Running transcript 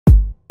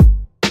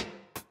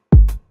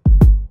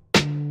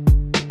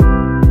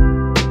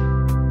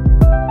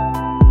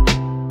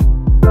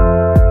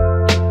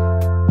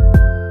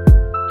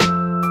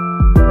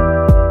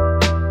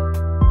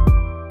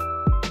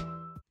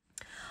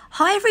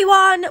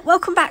everyone,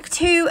 welcome back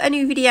to a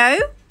new video.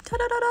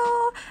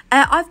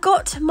 I've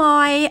got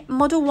my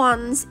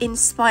Modelones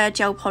Inspire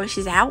gel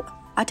polishes out.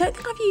 I don't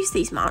think I've used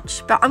these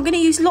much, but I'm going to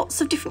use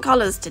lots of different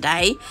colours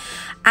today,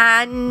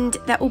 and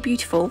they're all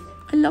beautiful.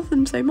 I love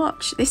them so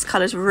much. This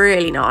colour's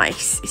really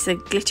nice. It's a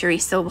glittery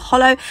silver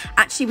hollow.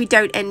 Actually, we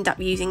don't end up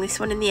using this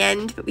one in the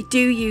end, but we do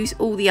use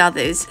all the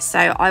others, so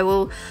I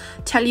will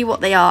tell you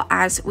what they are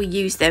as we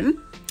use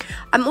them.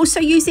 I'm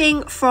also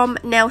using from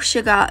Nail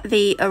Sugar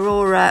the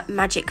Aurora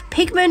Magic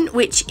Pigment,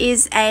 which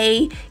is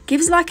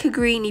gives like a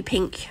greeny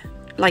pink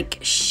like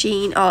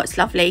sheen. Oh, it's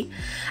lovely.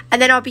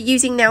 And then I'll be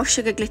using Nail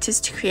Sugar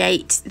glitters to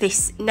create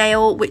this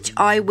nail, which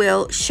I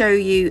will show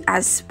you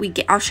as we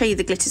get. I'll show you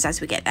the glitters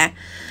as we get there.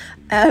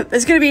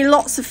 There's going to be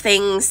lots of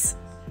things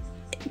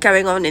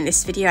going on in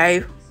this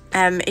video.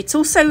 It's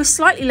also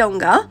slightly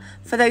longer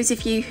for those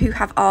of you who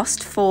have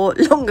asked for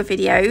longer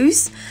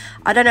videos.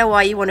 I don't know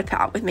why you want to put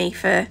up with me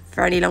for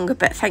any longer,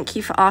 but thank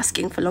you for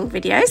asking for long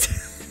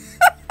videos.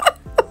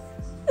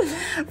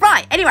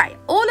 Right, anyway,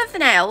 all of the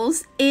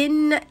nails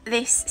in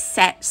this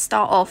set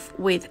start off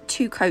with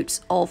 2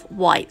 coats of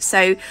white.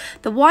 So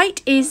the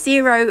white is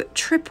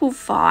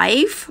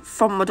 0555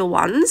 from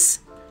Modelones,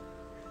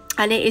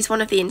 and it is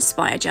one of the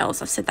Inspire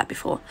gels. I've said that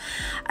before.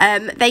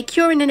 They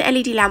cure in an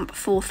LED lamp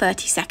for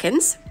 30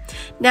 seconds.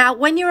 Now,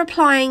 when you're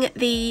applying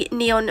the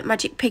Neon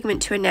Magic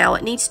Pigment to a nail,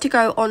 it needs to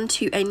go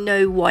onto a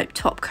no wipe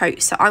top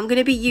coat. So I'm going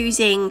to be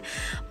using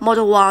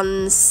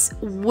Modelones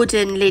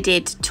wooden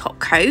lidded top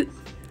coat.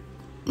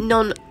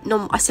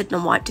 I said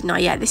non-wipe, didn't I?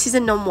 Yeah, this is a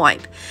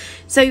non-wipe.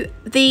 So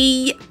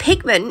the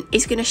pigment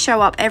is going to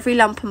show up every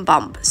lump and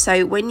bump.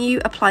 So when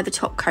you apply the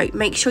top coat,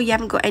 make sure you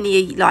haven't got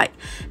any like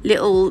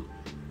little,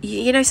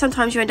 you know,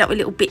 sometimes you end up with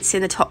little bits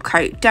in the top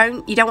coat.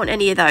 You don't want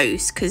any of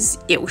those because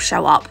it will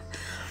show up.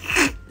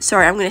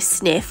 Sorry, I'm going to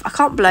sniff. I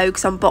can't blow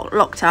because I'm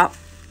locked up.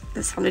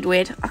 That sounded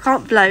weird. I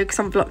can't blow because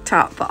I'm blocked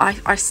up, but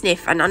I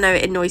sniff, and I know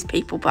it annoys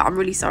people, but I'm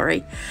really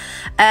sorry.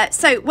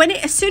 So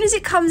as soon as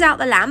it comes out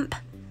the lamp,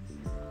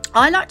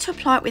 I like to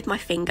apply it with my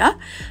finger.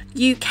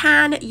 You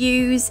can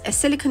use a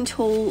silicone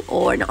tool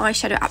or an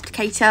eyeshadow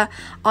applicator.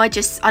 I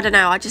don't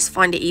know, I just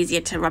find it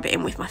easier to rub it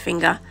in with my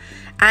finger.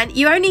 And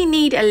you only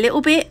need a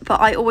little bit, but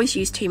I always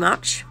use too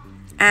much.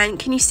 And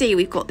can you see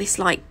we've got this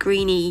like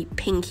greeny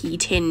pinky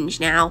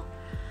tinge now?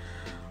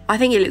 I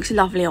think it looks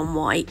lovely on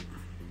white.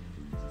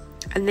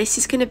 And this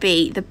is going to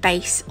be the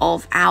base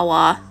of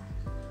our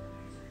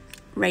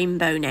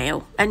rainbow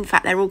nail. In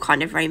fact, they're all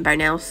kind of rainbow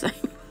nails. So.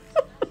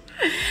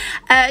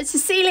 To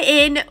seal it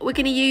in, we're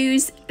going to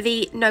use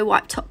the no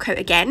wipe top coat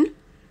again.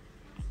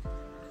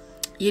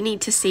 You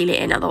need to seal it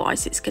in,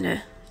 otherwise it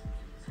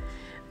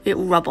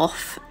will rub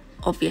off,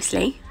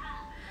 obviously.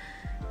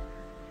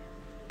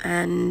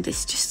 And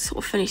this just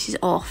sort of finishes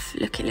off.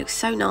 Look, it looks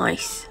so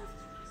nice.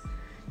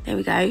 There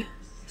we go.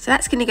 So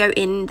that's going to go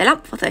in the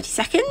lamp for 30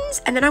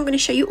 seconds, and then I'm going to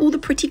show you all the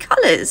pretty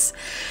colours.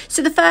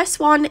 So the first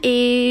one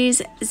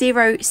is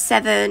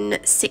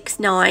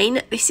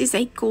 0769. This is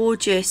a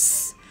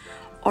gorgeous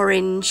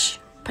orange,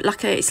 but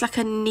it's like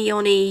a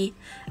neon-y,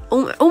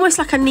 almost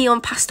like a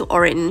neon pastel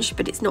orange,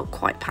 but it's not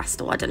quite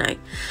pastel, I don't know.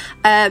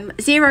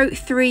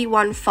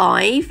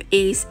 0315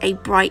 is a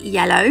bright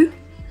yellow.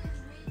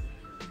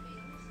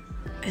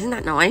 Isn't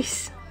that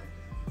nice?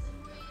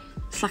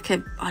 It's like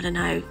a, I don't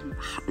know,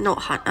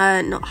 not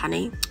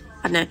honey,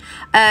 I don't know.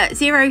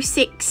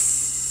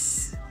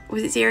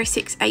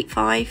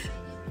 0685?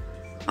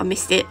 I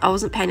missed it, I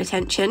wasn't paying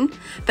attention.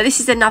 But this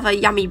is another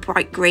yummy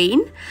bright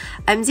green.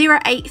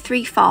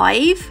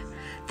 0835.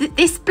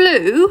 This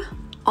blue,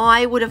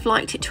 I would have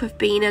liked it to have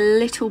been a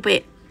little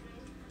bit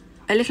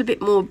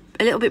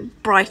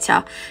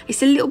brighter.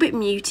 It's a little bit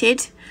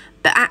muted,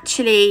 but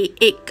actually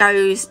it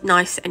goes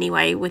nice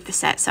anyway with the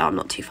set, so I'm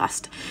not too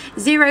fussed.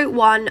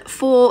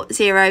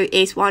 0140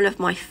 is one of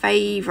my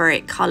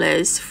favourite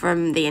colours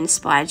from the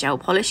Inspire gel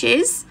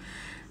polishes.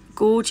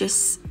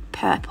 Gorgeous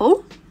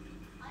purple.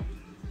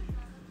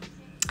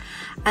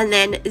 And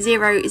then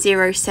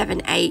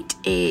 0078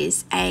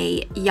 is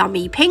a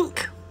yummy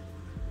pink.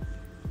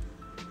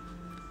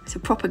 It's a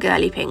proper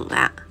girly pink,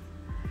 that.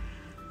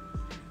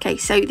 Okay,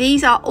 so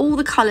these are all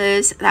the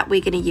colours that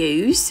we're going to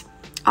use.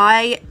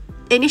 I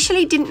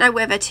initially didn't know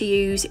whether to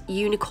use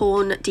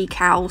unicorn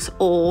decals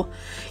or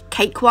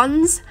cake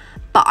ones,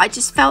 but I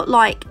just felt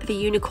like the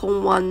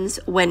unicorn ones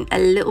went a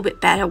little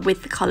bit better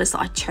with the colours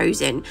that I'd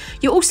chosen.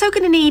 You're also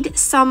going to need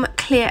some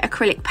clear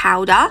acrylic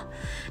powder.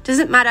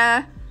 Doesn't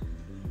matter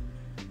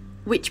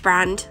which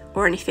brand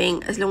or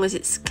anything, as long as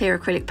it's clear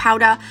acrylic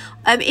powder.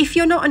 If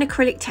you're not an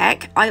acrylic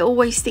tech, I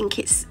always think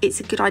it's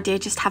a good idea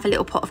just to have a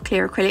little pot of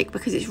clear acrylic,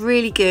 because it's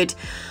really good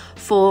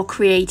for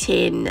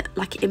creating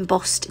like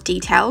embossed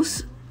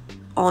details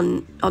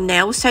on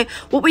nails. So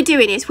what we're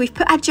doing is we've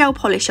put our gel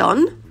polish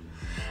on,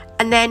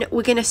 and then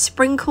we're going to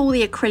sprinkle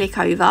the acrylic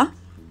over,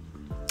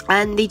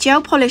 and the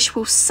gel polish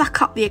will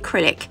suck up the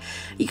acrylic.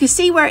 You can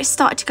see where it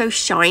started to go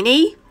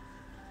shiny.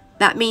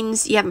 That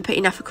means you haven't put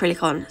enough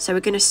acrylic on. So we're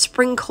going to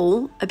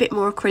sprinkle a bit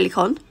more acrylic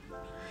on.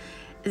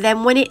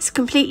 Then when it's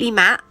completely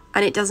matte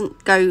and it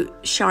doesn't go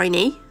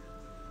shiny,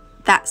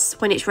 that's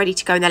when it's ready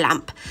to go in the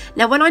lamp.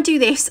 Now when I do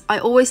this, I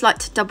always like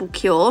to double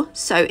cure.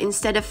 So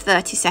instead of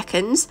 30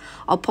 seconds,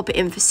 I'll pop it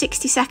in for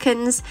 60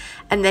 seconds,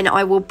 and then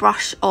I will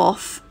brush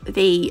off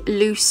the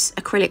loose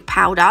acrylic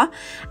powder,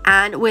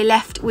 and we're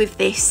left with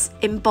this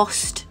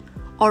embossed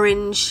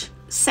orange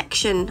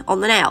section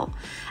on the nail.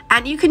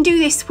 And you can do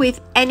this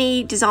with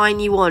any design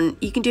you want.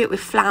 You can do it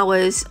with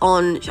flowers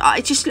on.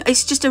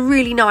 It's just a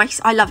really nice,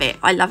 I love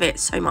it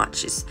so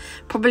much. It's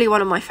probably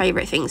one of my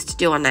favorite things to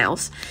do on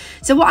nails.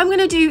 So what I'm going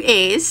to do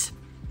is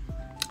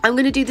I'm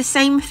going to do the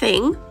same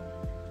thing,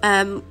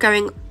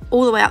 going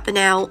all the way up the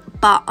nail,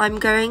 but I'm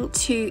going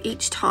to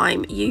each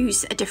time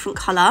use a different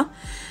color,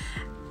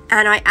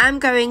 and I am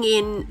going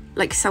in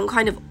like some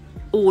kind of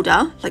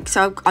order. Like,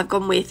 so I've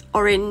gone with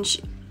orange,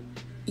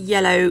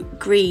 yellow,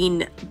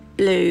 green,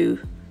 blue,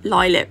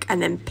 lilac,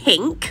 and then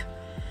pink.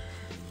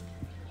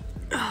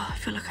 Oh, I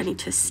feel like I need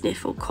to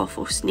sniff or cough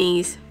or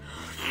sneeze.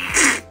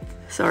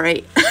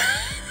 Sorry.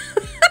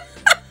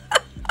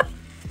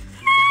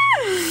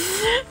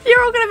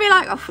 You're all gonna be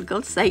like, oh, for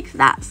God's sake,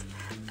 that's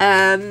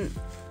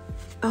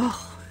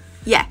oh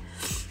yeah.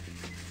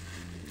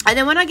 And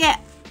then when I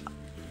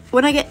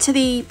get to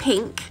the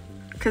pink,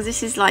 because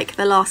this is like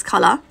the last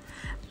color,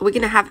 we're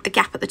gonna have a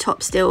gap at the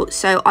top still,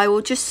 so I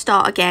will just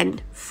start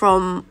again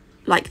from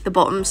like the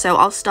bottom. So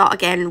I'll start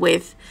again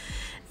with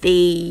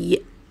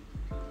the,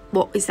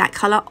 what is that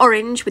color,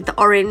 orange, with the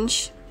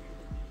orange,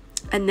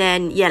 and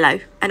then yellow,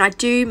 and I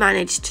do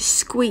manage to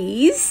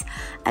squeeze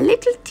a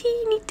little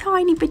teeny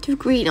tiny bit of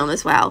green on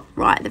as well,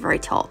 right at the very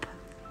top.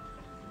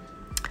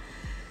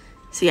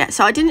 So yeah,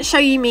 so I didn't show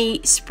you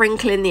me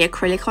sprinkling the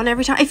acrylic on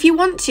every time. If you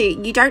want to,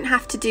 you don't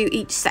have to do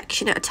each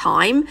section at a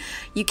time.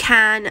 You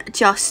can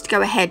just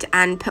go ahead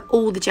and put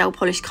all the gel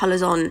polish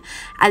colours on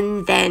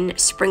and then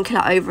sprinkle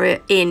it over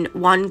it in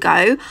one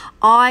go.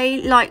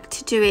 I like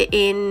to do it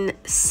in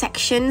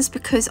sections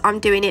because I'm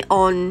doing it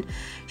on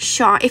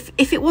shine.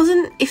 If I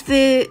wasn't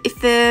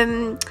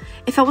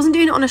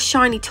doing it on a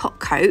shiny top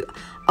coat,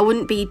 I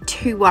wouldn't be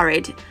too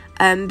worried.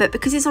 But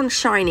because it's on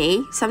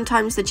shiny,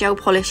 sometimes the gel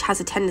polish has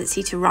a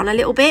tendency to run a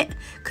little bit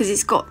because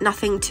it's got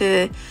nothing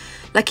to,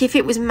 like if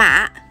it was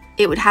matte,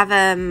 it would have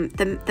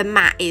the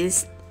matte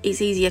is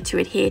easier to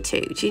adhere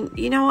to. Do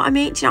you know what I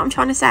mean? Do you know what I'm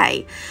trying to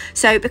say?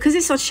 So because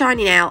it's on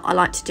shiny now, I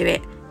like to do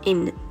it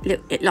in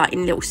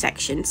little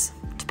sections.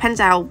 Depends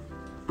how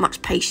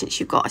much patience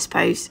you've got, I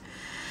suppose.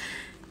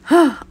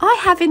 I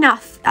have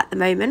enough at the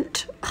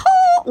moment.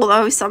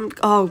 Although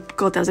oh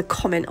god, there was a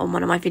comment on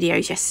one of my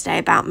videos yesterday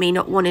about me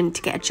not wanting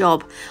to get a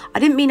job. I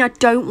didn't mean I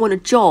don't want a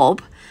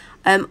job.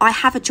 I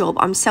have a job.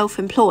 I'm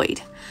self-employed.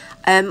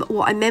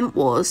 What I meant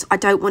was I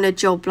don't want a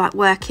job like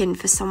working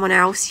for someone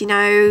else, you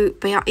know,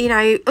 but in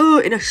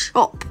a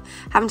shop,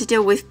 having to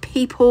deal with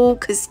people,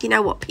 because you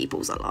know what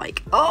people's are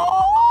like.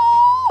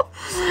 Oh,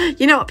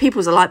 you know what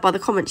people's are like by the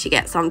comments you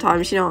get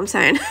sometimes, you know what I'm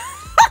saying?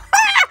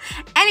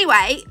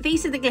 Anyway,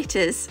 these are the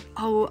glitters.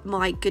 Oh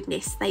my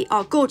goodness, they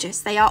are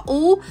gorgeous. They are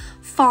all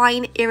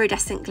fine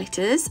iridescent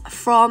glitters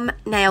from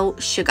Nail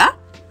Sugar.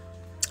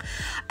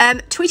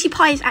 Tweety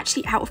Pie is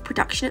actually out of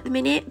production at the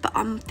minute, but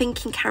I'm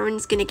thinking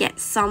Karen's gonna get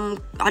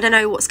some. I don't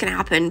know what's gonna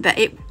happen, but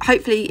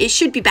hopefully it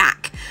should be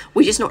back.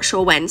 We're just not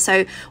sure when.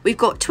 So we've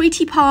got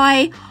Tweety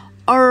Pie,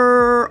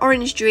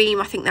 Orange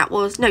Dream, I think that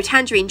was, no,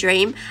 Tangerine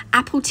Dream,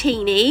 Apple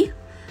Teeny.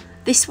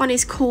 This one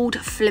is called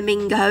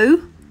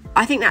Flamingo.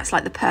 I think that's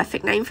like the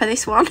perfect name for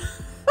this one.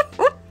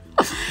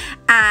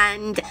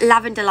 And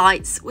Lavender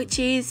Lights, which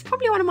is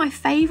probably one of my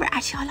favourite.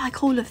 Actually, I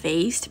like all of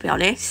these, to be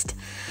honest.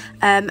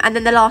 And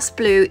then the last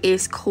blue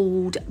is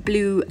called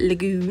Blue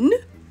Lagoon.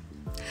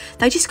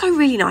 They just go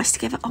really nice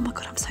together. Oh my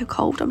god, I'm so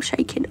cold, I'm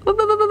shaking.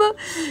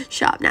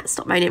 Shut up, Nat,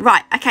 stop moaning.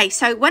 Right, okay,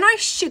 so when I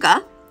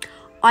sugar,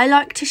 I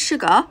like to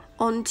sugar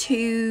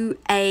onto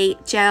a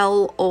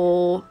gel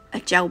or a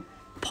gel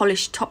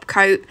polish top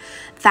coat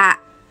that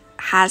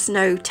has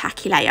no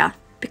tacky layer,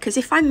 because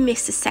if I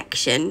miss a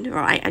section,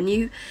 right, and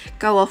you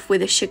go off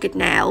with a sugared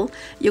nail,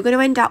 you're going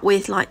to end up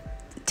with like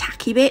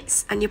tacky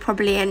bits, and you'll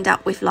probably end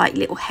up with like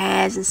little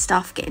hairs and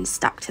stuff getting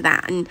stuck to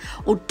that, and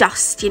or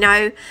dust, you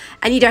know,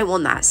 and you don't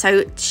want that.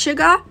 So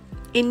sugar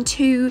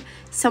into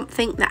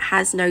something that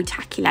has no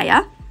tacky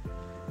layer.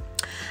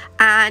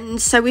 And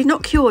so we've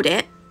not cured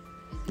it.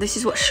 This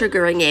is what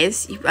sugaring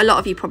is. A lot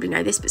of you probably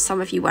know this, but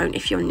some of you won't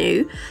if you're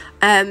new.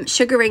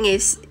 Sugaring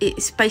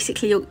it's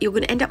basically you're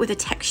going to end up with a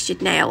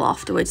textured nail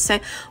afterwards. So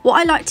what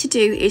I like to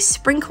do is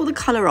sprinkle the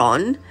colour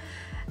on,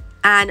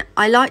 and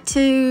I like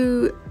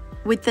to,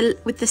 with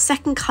the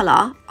second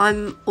colour,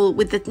 or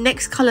with the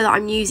next colour that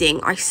I'm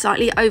using, I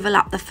slightly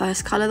overlap the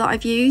first colour that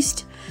I've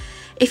used.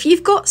 If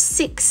you've got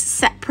 6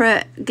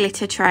 separate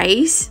glitter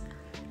trays,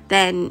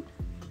 then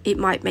it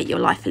might make your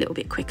life a little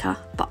bit quicker,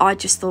 but I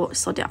just thought,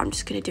 sod it, I'm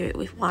just going to do it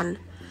with one.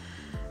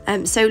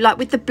 So like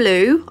with the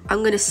blue, I'm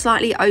going to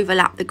slightly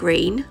overlap the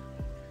green,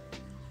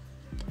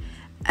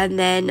 and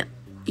then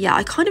yeah,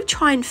 I kind of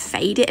try and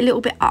fade it a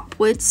little bit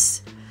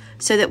upwards,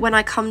 so that when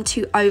I come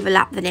to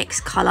overlap the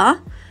next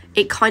colour,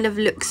 it kind of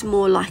looks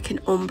more like an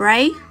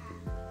ombre,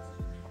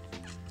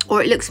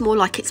 or it looks more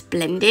like it's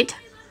blended.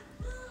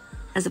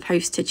 as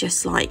opposed to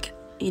just like,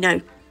 you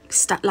know,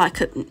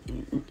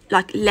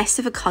 like less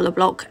of a colour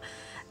block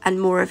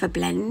and more of a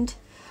blend.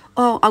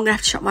 Oh, I'm gonna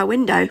have to shut my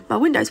window. My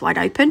window's wide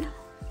open.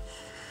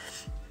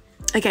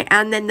 Okay,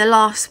 and then the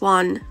last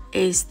one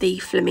is the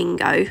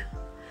flamingo.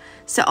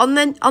 So on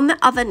the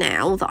other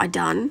nail that I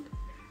done,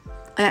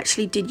 I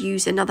actually did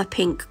use another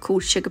pink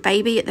called Sugar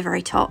Baby at the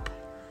very top,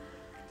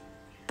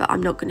 but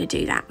I'm not going to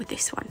do that with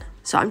this one.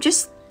 So I'm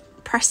just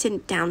pressing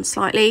down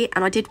slightly,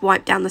 and I did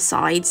wipe down the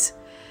sides,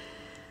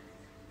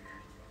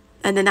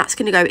 and then that's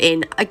going to go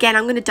in. Again,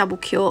 I'm going to double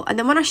cure, and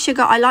then when I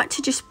sugar, I like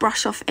to just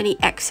brush off any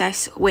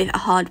excess with a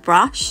hard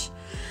brush.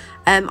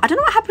 I don't know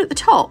what happened at the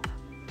top.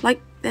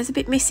 Like, there's a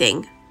bit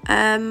missing.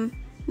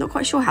 Not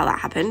quite sure how that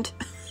happened.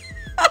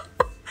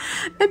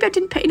 Maybe I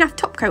didn't put enough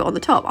top coat on the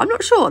top. I'm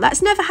not sure.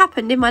 That's never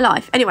happened in my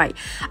life. Anyway,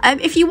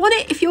 if you want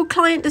it, if your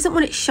client doesn't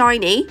want it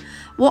shiny,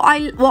 what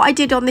I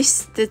did on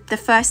this, the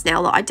first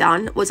nail that I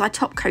done was I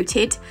top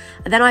coated,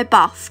 and then I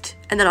buffed,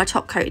 and then I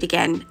top coated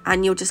again,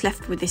 and you're just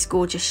left with this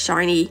gorgeous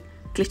shiny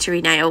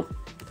glittery nail.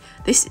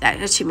 This is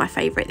actually my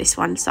favourite, this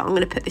one, so I'm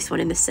going to put this one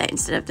in the set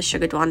instead of the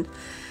sugared one.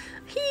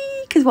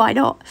 Because why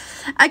not?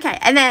 Okay,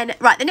 and then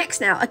right, the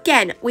next nail,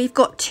 again, we've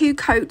got 2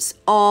 coats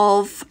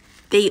of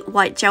the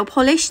white gel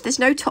polish. There's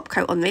no top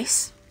coat on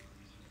this,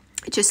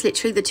 just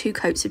literally the 2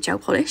 coats of gel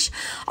polish.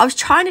 I was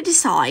trying to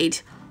decide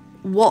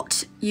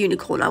what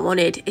unicorn I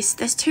wanted.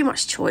 There's too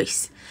much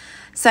choice.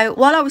 So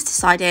while I was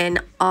deciding,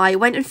 I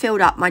went and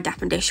filled up my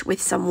Dap and Dish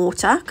with some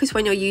water, because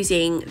when you're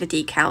using the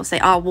decals, they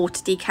are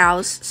water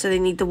decals, so they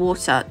need the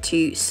water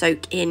to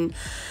soak in.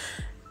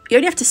 You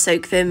only have to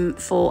soak them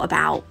for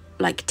about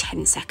like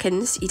 10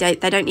 seconds. They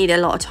don't need a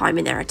lot of time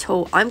in there at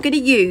all. I'm going to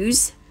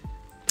use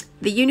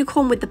the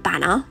unicorn with the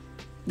banner.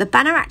 The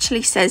banner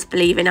actually says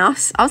believe in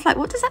us. I was like,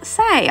 what does that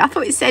say? I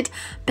thought it said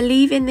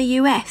believe in the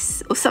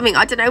US or something.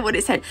 I don't know what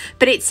it said,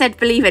 but it said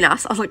believe in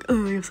us. I was like,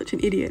 oh, you're such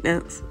an idiot,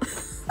 Nats.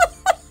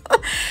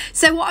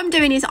 So what I'm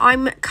doing is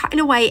I'm cutting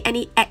away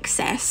any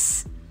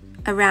excess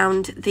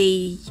around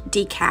the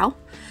decal,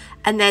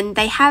 and then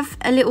they have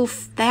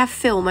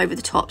film over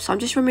the top, so I'm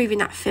just removing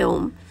that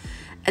film,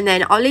 and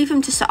then I'll leave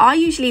them so I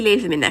usually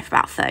leave them in there for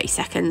about 30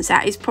 seconds.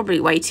 That is probably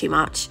way too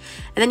much.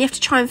 And then you have to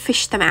try and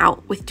fish them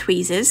out with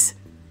tweezers.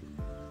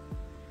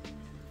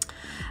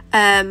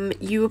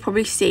 You will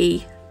probably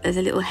see there's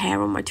a little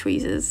hair on my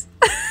tweezers.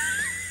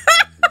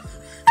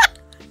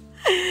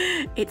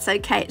 It's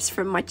okay, it's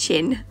from my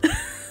chin.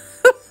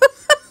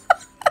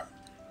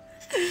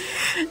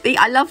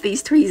 I love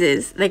these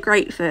tweezers. They're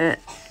great for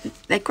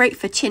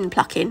chin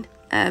plucking.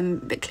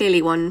 But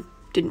clearly one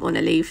didn't want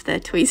to leave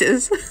the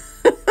tweezers.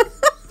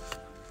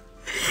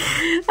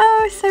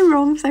 Oh, so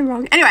wrong, so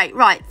wrong. Anyway,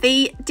 right,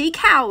 the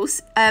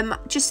decals,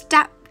 just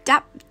dab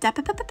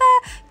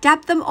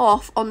them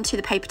off onto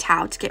the paper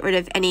towel to get rid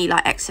of any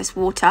like excess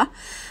water,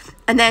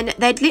 and then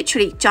they're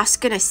literally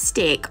just gonna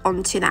stick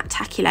onto that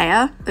tacky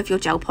layer of your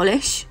gel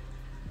polish.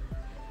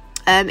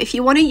 If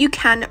you want to, you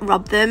can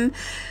rub them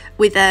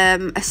with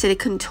a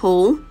silicone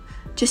tool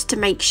just to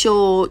make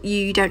sure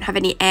you don't have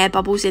any air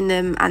bubbles in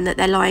them and that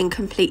they're lying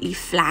completely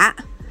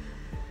flat.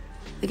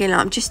 Again,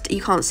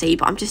 you can't see,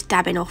 but I'm just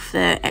dabbing off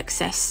the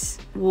excess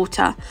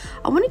water.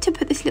 I wanted to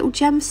put this little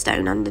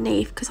gemstone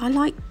underneath because I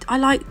like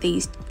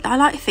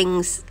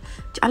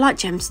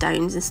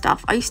gemstones and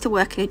stuff. I used to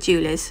work in a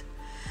jeweller's,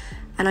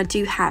 and I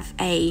do have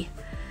a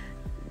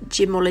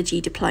gemology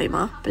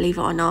diploma, believe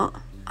it or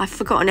not. I've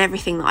forgotten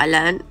everything that I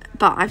learned,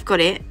 but I've got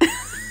it.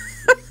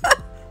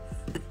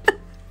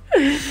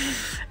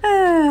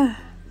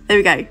 There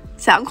we go.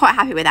 So I'm quite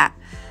happy with that.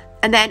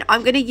 And then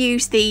I'm going to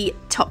use the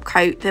top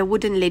coat, the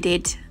wooden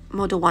lidded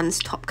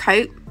Modelones top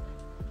coat.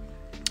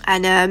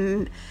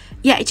 And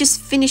yeah, it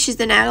just finishes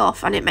the nail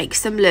off and it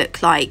makes them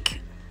look like,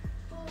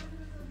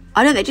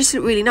 I don't know, they just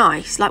look really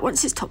nice. Like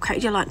once it's top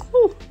coated, you're like,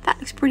 oh, that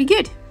looks pretty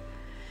good.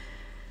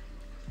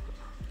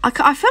 I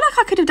feel like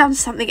I could have done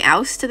something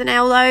else to the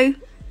nail though.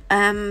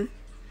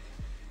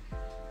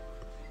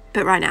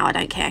 But right now I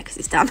don't care because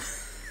it's done.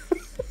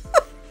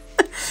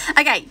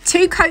 Okay,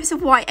 2 coats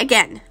of white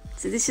again.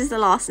 So this is the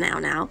last nail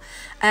now.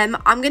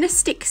 I'm going to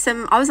stick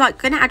some, I was like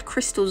going to add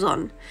crystals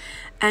on.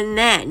 And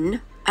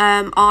then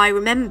I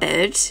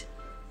remembered,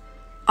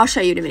 I'll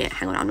show you in a minute.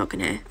 Hang on, I'm not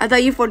going to, although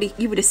you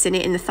would have seen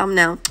it in the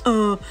thumbnail.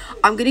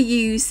 I'm going to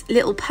use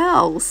little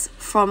pearls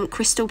from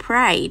Crystal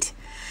Parade.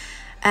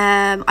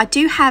 I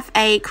do have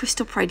a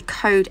Crystal Parade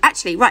code.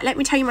 Actually, right, let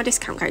me tell you my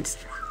discount codes.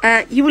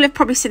 You will have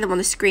probably seen them on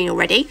the screen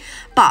already,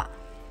 but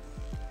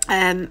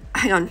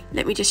hang on,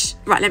 let me just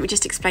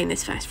explain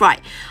this first.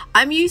 Right,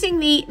 I'm using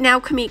the Nail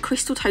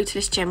Crystal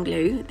Totalist Gem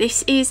Glue.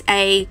 This is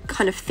a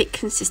kind of thick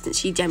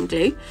consistency gem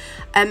glue.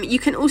 You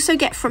can also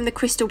get from the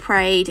Crystal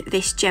Parade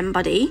this Gem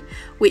Buddy,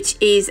 which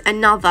is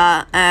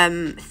another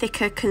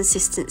thicker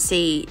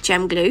consistency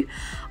gem glue.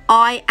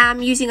 I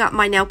am using up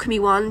my Nail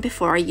one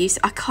before I use,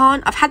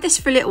 I've had this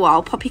for a little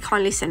while. Poppy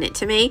kindly sent it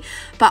to me,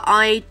 but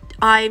I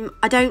I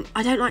don't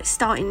like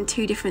starting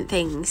two different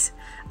things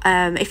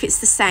if it's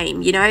the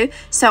same, you know.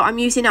 So I'm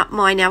using up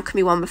my Nail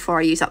Alchemy one before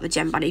I use up the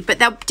Gem Bunny, but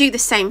they'll do the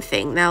same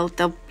thing. They'll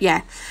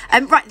yeah.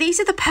 Right, these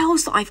are the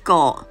pearls that I've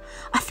got.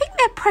 I think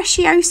they're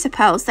Preciosa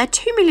pearls. They're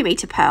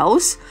 2mm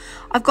pearls.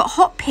 I've got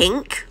hot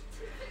pink.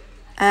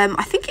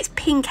 I think it's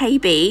pink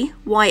AB,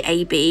 white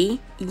AB,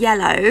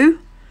 yellow,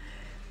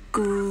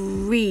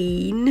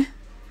 green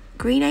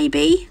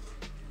AB.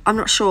 I'm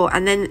not sure.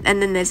 And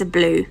then there's a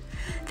blue.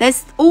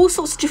 There's all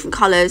sorts of different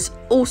colours,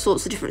 all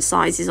sorts of different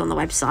sizes on the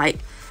website.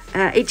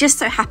 It just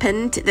so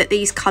happened that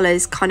these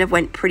colours kind of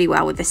went pretty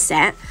well with the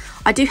set.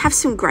 I do have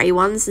some grey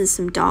ones and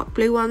some dark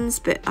blue ones,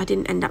 but I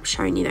didn't end up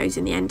showing you those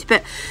in the end.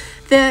 But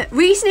the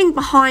reasoning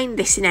behind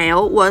this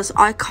nail was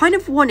I kind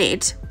of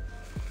wanted,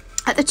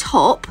 at the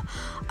top,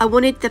 I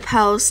wanted the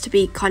pearls to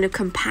be kind of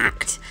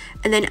compact.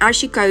 And then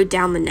as you go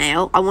down the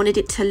nail, I wanted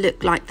it to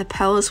look like the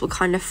pearls were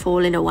kind of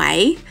falling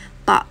away,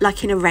 but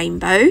like in a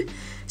rainbow.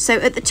 So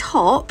at the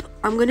top,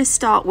 I'm going to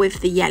start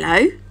with the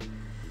yellow.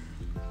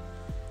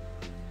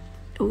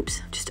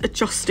 Oops, just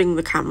adjusting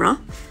the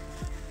camera.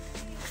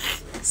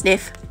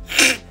 Sniff.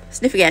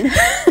 Sniff again.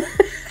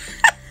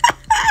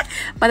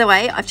 By the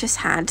way, I've just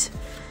had...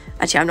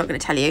 Actually, I'm not going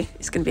to tell you.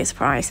 It's going to be a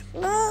surprise.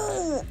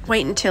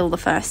 Wait until the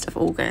 1st of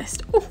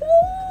August.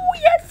 Oh,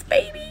 yes,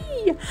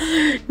 baby.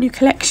 New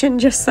collection,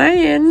 just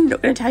saying.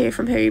 Not going to tell you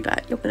from who,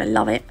 but you're going to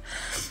love it.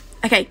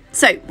 Okay,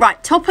 so,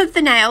 right, top of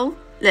the nail.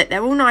 Look,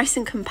 they're all nice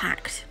and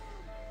compact.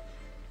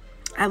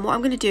 And what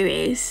I'm going to do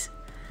is...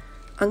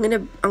 I'm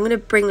gonna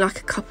bring like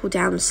a couple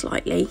down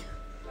slightly.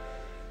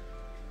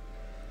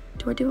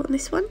 Do I do it on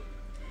this one?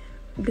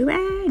 Do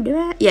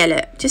I? Yeah,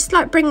 look, just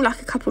like bring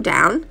like a couple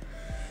down.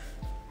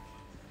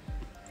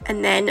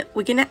 And then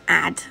we're gonna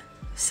add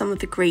some of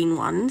the green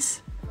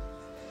ones.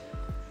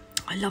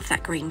 I love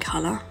that green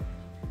colour.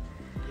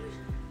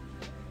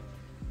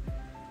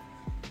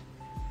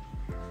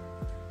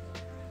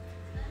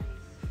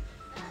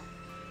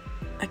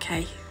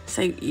 Okay.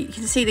 So you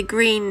can see the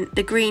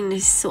green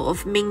is sort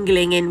of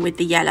mingling in with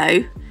the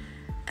yellow,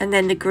 and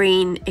then the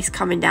green is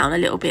coming down a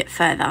little bit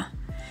further.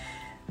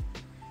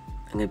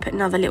 I'm going to put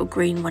another little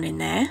green one in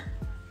there.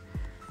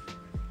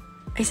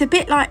 It's a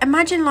bit like,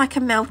 imagine like a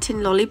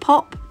melting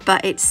lollipop,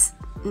 but it's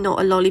not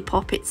a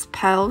lollipop, it's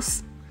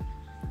pearls,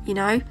 you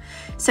know.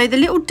 So the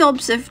little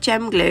dobs of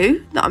gem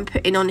glue that I'm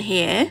putting on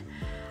here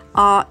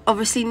are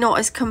obviously not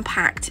as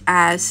compact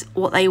as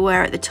what they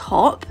were at the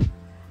top,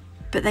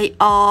 but they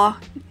are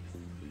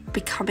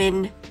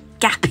becoming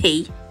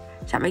gappy.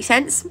 Does that make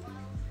sense?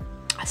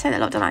 I say that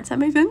a lot, don't I? Does that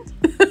make sense?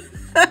 Do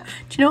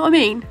you know what I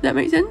mean? Does that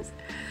make sense?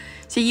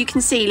 So you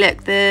can see,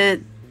 look,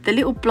 the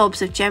little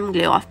blobs of gem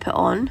glue I've put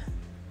on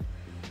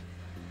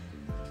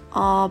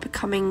are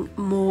becoming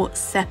more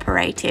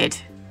separated.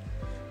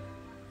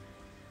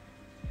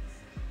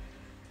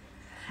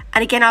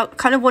 And again, I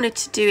kind of wanted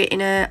to do it in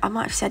a, I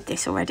might have said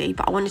this already,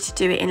 but I wanted to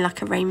do it in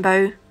like a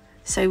rainbow.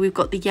 So we've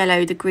got the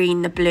yellow, the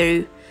green, the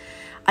blue.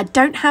 I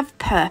don't have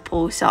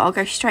purple, so I'll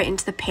go straight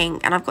into the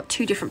pink, and I've got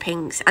 2 different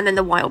pinks, and then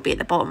the white will be at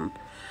the bottom.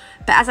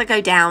 But as I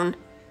go down,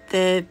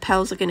 the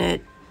pearls are going to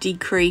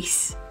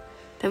decrease.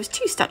 There was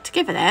 2 stuck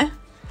together there.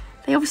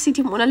 They obviously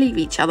didn't want to leave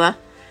each other.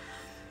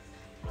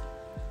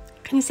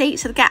 Can you see?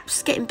 So the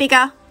gap's getting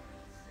bigger,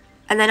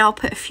 and then I'll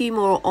put a few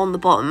more on the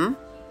bottom.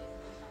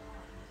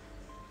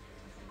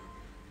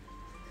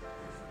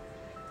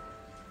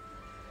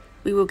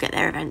 We will get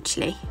there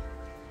eventually.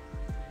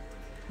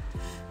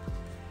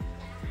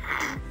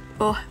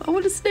 Oh, I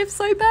want to sniff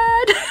so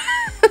bad.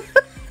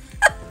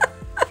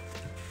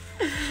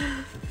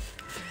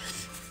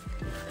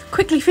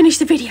 Quickly finish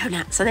the video,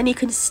 Nat, so then you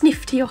can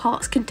sniff to your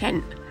heart's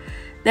content.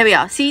 There we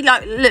are. See,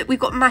 like, look, we've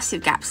got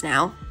massive gaps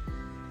now.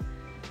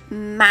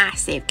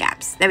 Massive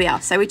gaps. There we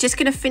are. So we're just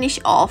going to finish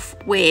off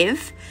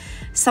with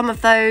some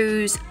of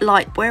those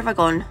light... Where have I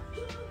gone?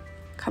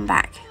 Come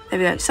back. There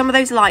we go. Some of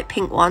those light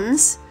pink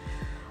ones.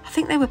 I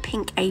think they were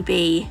pink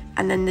AB,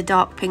 and then the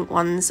dark pink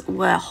ones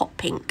were hot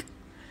pink.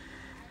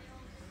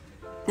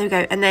 There we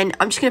go. And then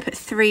I'm just going to put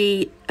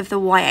 3 of the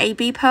white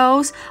AB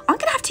pearls. I'm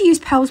going to have to use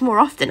pearls more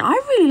often. I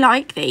really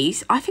like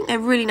these. I think they're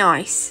really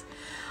nice.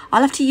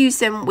 I'll have to use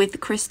them with the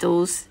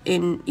crystals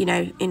in, you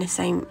know, in the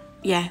same,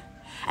 yeah.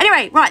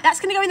 Anyway, right, that's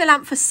going to go in the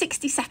lamp for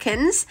 60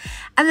 seconds.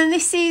 And then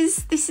this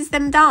is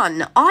them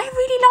done. I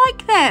really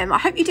like them. I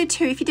hope you did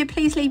too. If you did,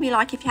 please leave me a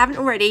like. If you haven't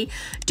already,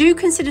 do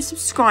consider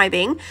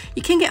subscribing.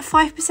 You can get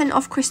 5%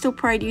 off Crystal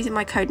Parade using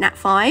my code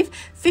NAT5,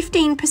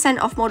 15%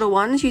 off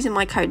Modelones using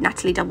my code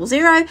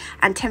Natalie00,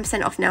 and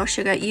 10% off Nail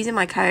Sugar using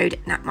my code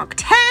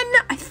NATMUG10.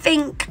 I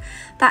think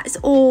that's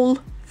all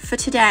for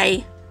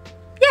today.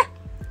 Yeah,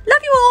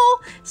 love you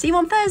all. See you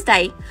on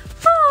Thursday.